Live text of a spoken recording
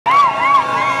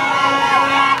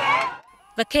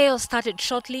The chaos started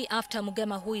shortly after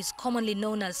Mugema, who is commonly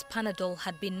known as Panadol,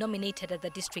 had been nominated at the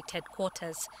district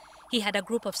headquarters. He had a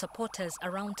group of supporters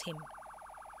around him.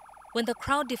 When the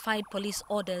crowd defied police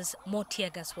orders, more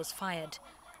tear gas was fired.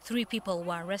 3 people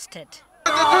were arrested.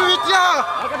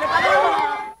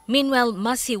 Meanwhile,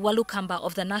 Mercy Walukamba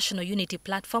of the National Unity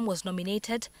Platform was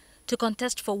nominated to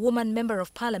contest for Woman Member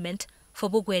of Parliament for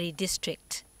Bugweri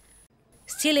District.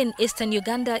 Still in Eastern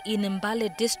Uganda, in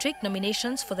Mbale District,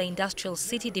 nominations for the Industrial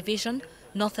City Division,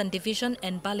 Northern Division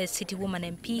and Mbale City Woman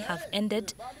MP have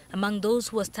ended. Among those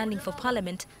who are standing for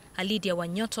Parliament are Lydia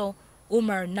Wanyoto,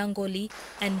 Umar Nangoli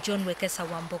and John Wekesa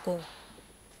Wambogo.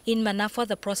 In Manafwa,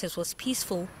 the process was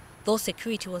peaceful, though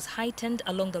security was heightened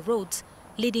along the roads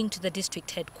leading to the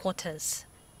district headquarters.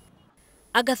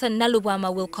 Agatha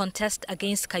Nalubwama will contest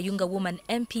against Kayunga woman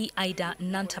MP Ida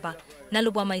Nantaba.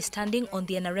 Nalubwama is standing on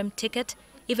the NRM ticket,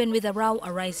 even with a row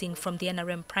arising from the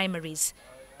NRM primaries.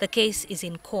 The case is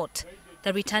in court.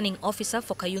 The returning officer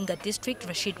for Kayunga district,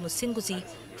 Rashid Musinguzi,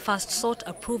 first sought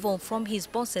approval from his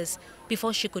bosses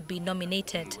before she could be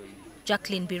nominated.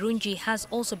 Jacqueline Birungi has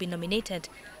also been nominated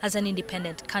as an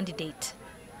independent candidate.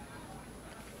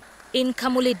 In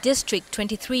Kamuli district,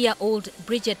 23-year-old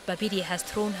Bridget Babiri has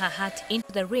thrown her hat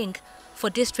into the ring for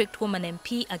district woman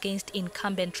MP against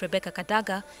incumbent Rebecca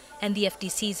Kadaga and the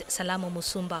FDC's Salamo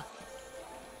Musumba.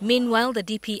 Meanwhile, the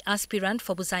DP aspirant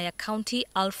for Buzaya County,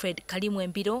 Alfred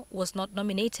Kalimwembido, was not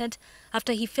nominated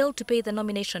after he failed to pay the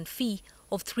nomination fee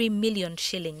of 3 million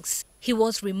shillings. He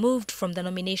was removed from the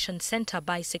nomination center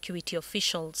by security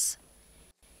officials.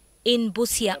 In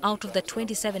Busia, out of the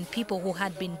 27 people who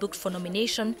had been booked for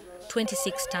nomination,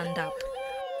 26 turned up.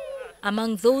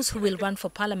 Among those who will run for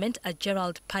Parliament are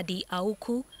Gerald Paddy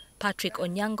Auku, Patrick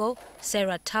Onyango,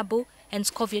 Sarah Tabu and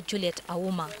Scovia Juliet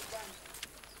Auma.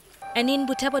 And in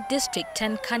Butebo district,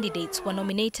 10 candidates were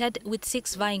nominated, with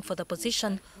 6 vying for the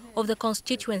position of the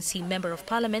constituency Member of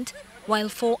Parliament, while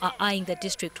 4 are eyeing the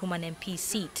district woman MP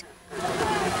seat.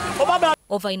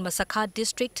 Over in Masaka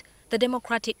district, the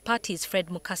Democratic Party's Fred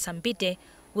Mukasambide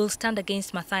will stand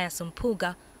against Matthias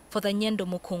Mpuga for the Nyendo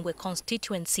Mukungwe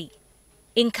constituency.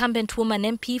 Incumbent woman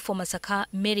MP for Masaka,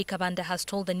 Mary Kabanda, has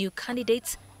told the new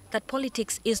candidates that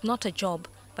politics is not a job,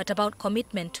 but about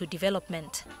commitment to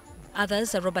development.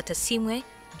 Others are Robert Asimwe,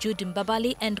 Jude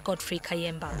Mbabali and Godfrey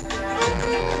Kayemba.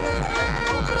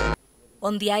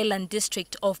 On the island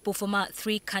district of Bufuma,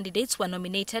 3 candidates were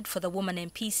nominated for the woman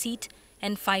MP seat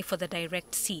and 5 for the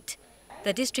direct seat.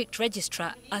 The district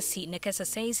registrar, Asi Nekesa,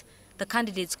 says the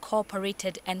candidates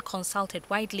cooperated and consulted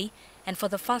widely, and for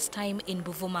the first time in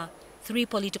Buvuma, 3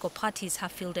 political parties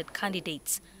have fielded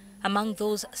candidates. Among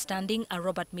those standing are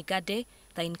Robert Migade,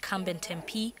 the incumbent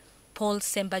MP, Paul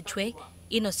Sembajwe,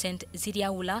 Innocent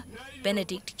Ziriaula,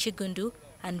 Benedict Chigundu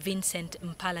and Vincent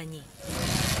Mpalanyi.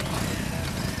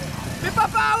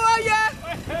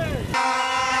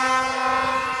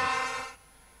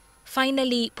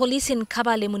 Finally, police in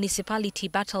Kabale municipality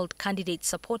battled candidate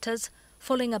supporters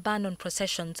following a ban on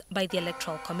processions by the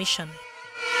Electoral Commission.